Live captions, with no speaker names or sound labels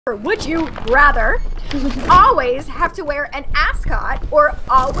for would you rather always have to wear an ascot or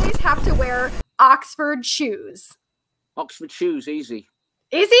always have to wear Oxford shoes? Oxford shoes, easy.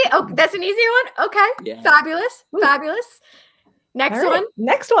 Easy? Oh, that's an easy one? Okay. Yeah. Fabulous. Ooh. Fabulous. Next one.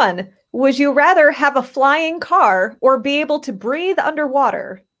 Next one. Would you rather have a flying car or be able to breathe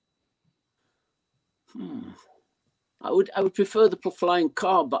underwater? I would prefer the flying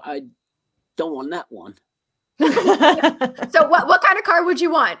car, but I don't want that one. So what kind of car would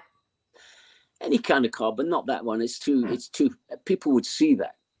you want? Any kind of car, but not that one. It's too people would see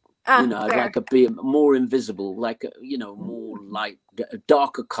that. You know, I'd fair. like a be more invisible, like a, you know, more light, a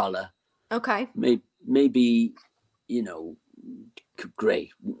darker color. Okay. Maybe, you know,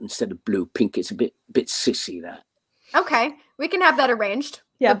 gray instead of blue. Pink. It's a bit sissy, that. Okay. We can have that arranged.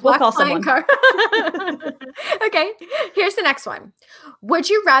 Yeah, we'll call someone. Car. Okay. Here's the next one. Would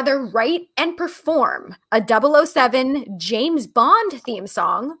you rather write and perform a 007 James Bond theme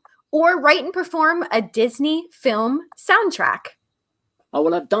song or write and perform a Disney film soundtrack? Oh,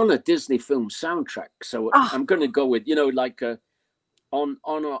 well, I've done a Disney film soundtrack, so I'm going to go with, you know, like on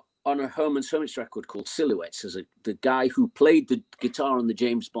a Hermans record called Silhouettes, as the guy who played the guitar on the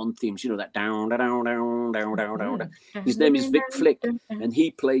James Bond themes, you know, that down, down, down, down, down, down. His name is Vic Flick, and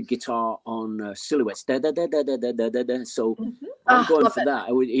he played guitar on Silhouettes. Da, da, da, da, da, da, da, da. So I'm going for that.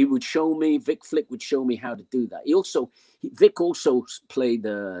 He would show me, Vic Flick would show me how to do that. Vic also played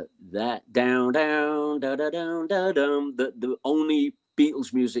that down, down, da, da, down, da, dum. The only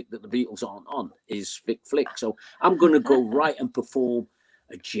Beatles music that the Beatles aren't on is Vic Flick. So I'm going to go write and perform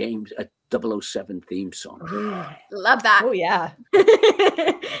a 007 theme song. Love that. Oh, yeah.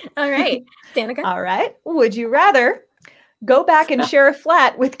 All right. Danica. All right. Would you rather go back and share a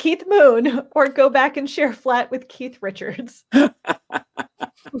flat with Keith Moon or go back and share a flat with Keith Richards? You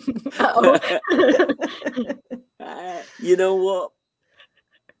know what?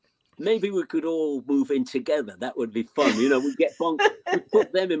 Maybe we could all move in together. That would be fun. You know, we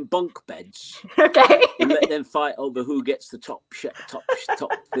put them in bunk beds. Okay. And let them fight over who gets the top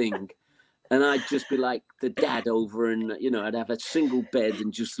thing. And I'd just be like the dad over, and, you know, I'd have a single bed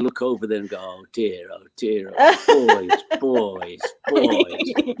and just look over there and go, oh dear, boys.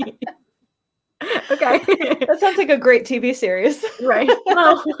 Okay. That sounds like a great TV series. Right.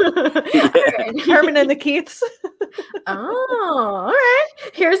 Oh. Right. Herman and the Keiths. Oh, all right.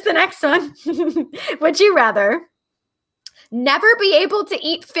 Here's the next one. Would you rather never be able to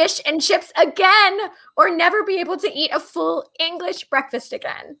eat fish and chips again or never be able to eat a full English breakfast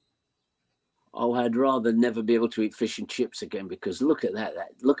again? Oh, I'd rather never be able to eat fish and chips again, because look at that.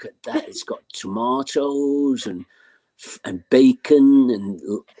 Look at that. It's got tomatoes and bacon and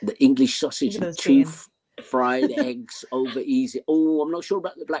the English sausage and two fried eggs over easy. Oh, I'm not sure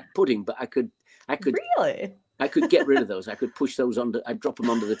about the black pudding, but I could Really? I could get rid of those. I could push those under. I'd drop them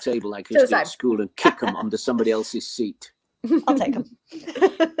under the table like I used to at school and kick them under somebody else's seat. I'll take them.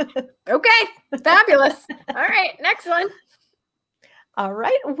 Okay, fabulous. All right, next one. All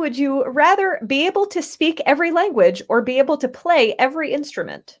right. Would you rather be able to speak every language or be able to play every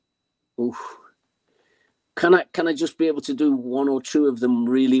instrument? Ooh. Can I just be able to do one or two of them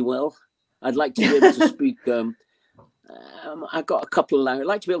really well? I'd like to be able to speak. I got a couple of languages.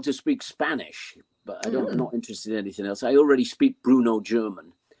 I'd like to be able to speak Spanish, but I'm not interested in anything else. I already speak Bruno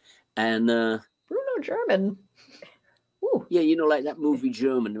German, and Bruno German. Ooh. Yeah, you know, like that movie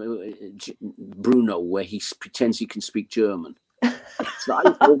German, Bruno, where he pretends he can speak German. So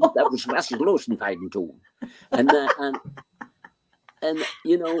that was and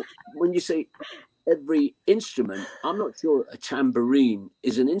you know, when you say every instrument, I'm not sure a tambourine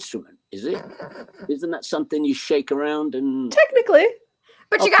is an instrument, is it? Isn't that something you shake around and Technically.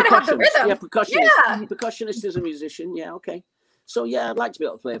 But you got to have the rhythm. Yeah, percussionist. Yeah. Percussionist is a musician. Yeah, okay. So yeah, I'd like to be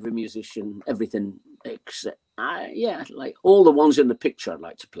able to play every musician, everything except like all the ones in the picture I'd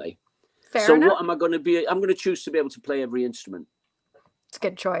like to play. Fair enough. What am I going to be? I'm going to choose to be able to play every instrument. It's a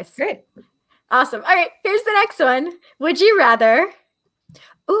good choice. Great. Awesome. All right, here's the next one. Would you rather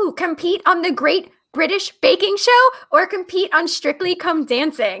compete on the Great British Baking Show or compete on Strictly Come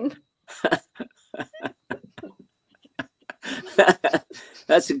Dancing?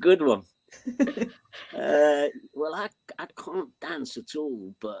 That's a good one. Well, I can't dance at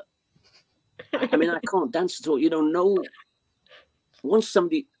all, but I mean, I can't dance at all. You know, once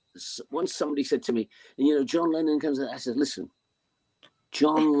somebody said to me, and you know, John Lennon comes in, I said, listen,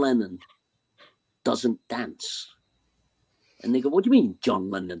 John Lennon doesn't dance. And they go, what do you mean John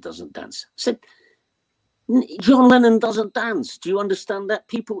Lennon doesn't dance? I said, John Lennon doesn't dance. Do you understand that?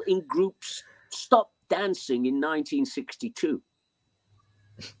 People in groups stopped dancing in 1962.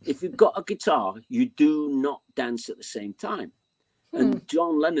 If you've got a guitar, you do not dance at the same time. And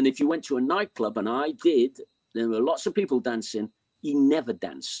John Lennon, if you went to a nightclub, and I did, there were lots of people dancing. He never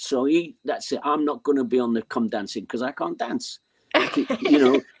danced. So that's it. I'm not going to be on the come dancing because I can't dance. You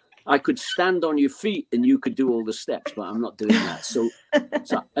know, I could stand on your feet and you could do all the steps, but I'm not doing that. So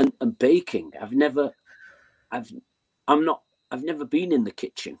and baking. I've never been in the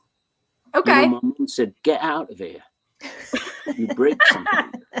kitchen. Okay. You know, my mom said, "Get out of here. You break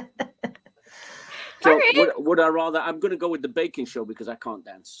something." So would I rather? I'm going to go with the baking show because I can't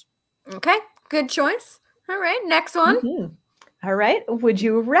dance. Okay, good choice. All right, next one. Mm-hmm. All right. Would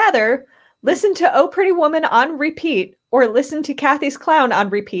you rather listen to "Oh Pretty Woman" on repeat or listen to Kathy's Clown on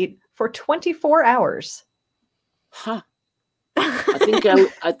repeat for 24 hours? Huh. I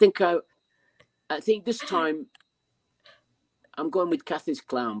think this time I'm going with Kathy's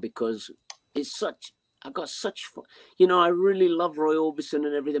Clown because I've got such fun. You know, I really love Roy Orbison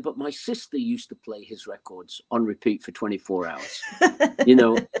and everything, but my sister used to play his records on repeat for 24 hours. You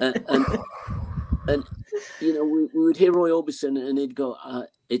know, and you know, we would hear Roy Orbison and he'd go,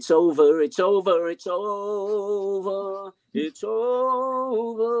 "It's over, it's over, it's over, it's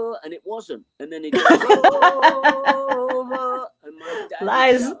over," and it wasn't. And then he'd go, "Over," and my dad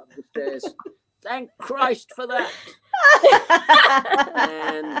Lies. Up the stairs. Thank Christ for that.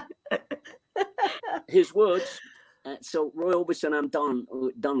 And his words. So Roy Orbison, I'm done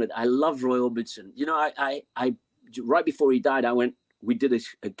with. I love Roy Orbison. You know, I right before he died, we did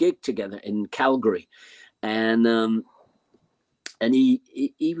a gig together in Calgary, and he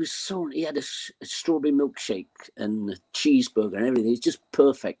had a strawberry milkshake and a cheeseburger and everything. It's just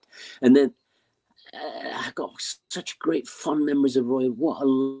perfect. And then I got such great fond memories of Roy.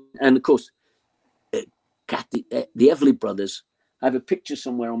 And of course, Kathy, the Everly Brothers. I have a picture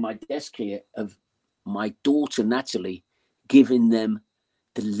somewhere on my desk here of my daughter Natalie giving them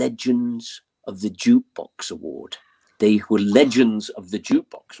the Legends of the Jukebox Award. They were legends of the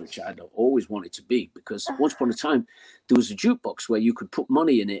jukebox, which I'd always wanted to be, because once upon a time there was a jukebox where you could put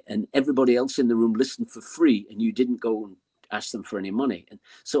money in it and everybody else in the room listened for free and you didn't go and ask them for any money. And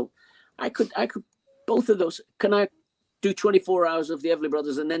so I could both of those. Can I do 24 hours of the Everly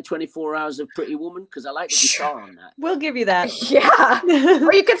Brothers and then 24 hours of Pretty Woman? Because I like the guitar on that. We'll give you that. Yeah.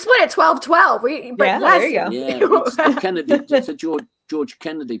 Or you could split it 12-12. Yeah, there you go. Yeah, it's the Kennedy. It's a George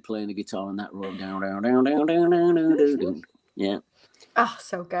Kennedy playing the guitar on that roll. Down. Yeah. Oh,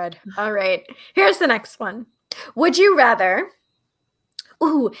 so good. All right. Here's the next one. Would you rather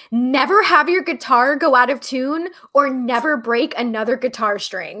never have your guitar go out of tune or never break another guitar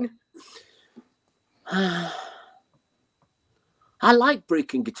string? I like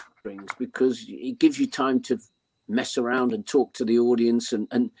breaking guitar strings because it gives you time to mess around and talk to the audience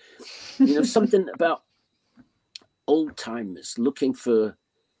and you know, something about old timers looking for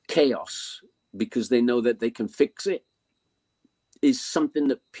chaos because they know that they can fix it is something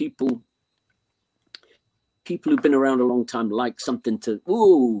that people who've been around a long time like something to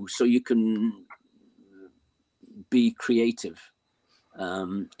so you can be creative.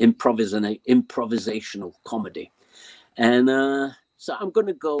 Improvisational comedy. And so I'm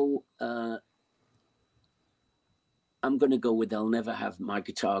gonna go with I'll never have my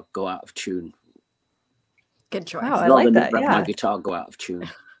guitar go out of tune. Good choice. Wow, I like that. Have Yeah. my guitar go out of tune.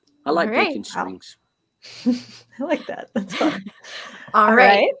 I like breaking strings. I like that. That's fun. All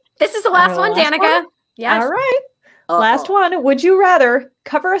right. This is the last one, Danica. Yes. All right. Last one. Would you rather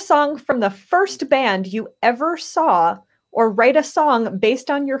cover a song from the first band you ever saw or write a song based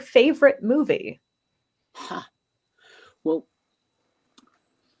on your favorite movie? Well,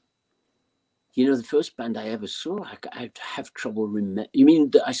 you know, the first band I ever saw, I have trouble remembering. You mean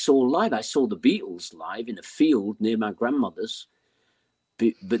that I saw live? I saw the Beatles live in a field near my grandmother's,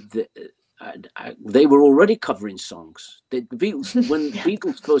 but they were already covering songs. The Beatles, when the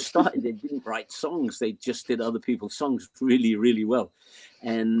Beatles first started, they didn't write songs. They just did other people's songs really, really well.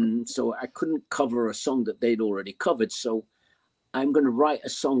 And so I couldn't cover a song that they'd already covered. So I'm going to write a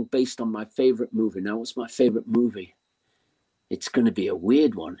song based on my favorite movie. Now, what's my favorite movie? It's going to be a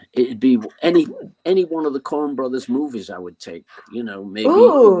weird one. It'd be any one of the Coen Brothers movies I would take. You know, maybe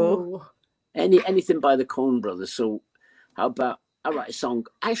anything by the Coen Brothers. So how about I write a song?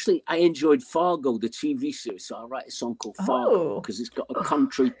 Actually, I enjoyed Fargo, the TV series. So I'll write a song called Fargo because it's got a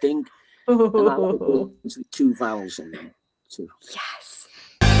country thing. And I like two vowels in them too.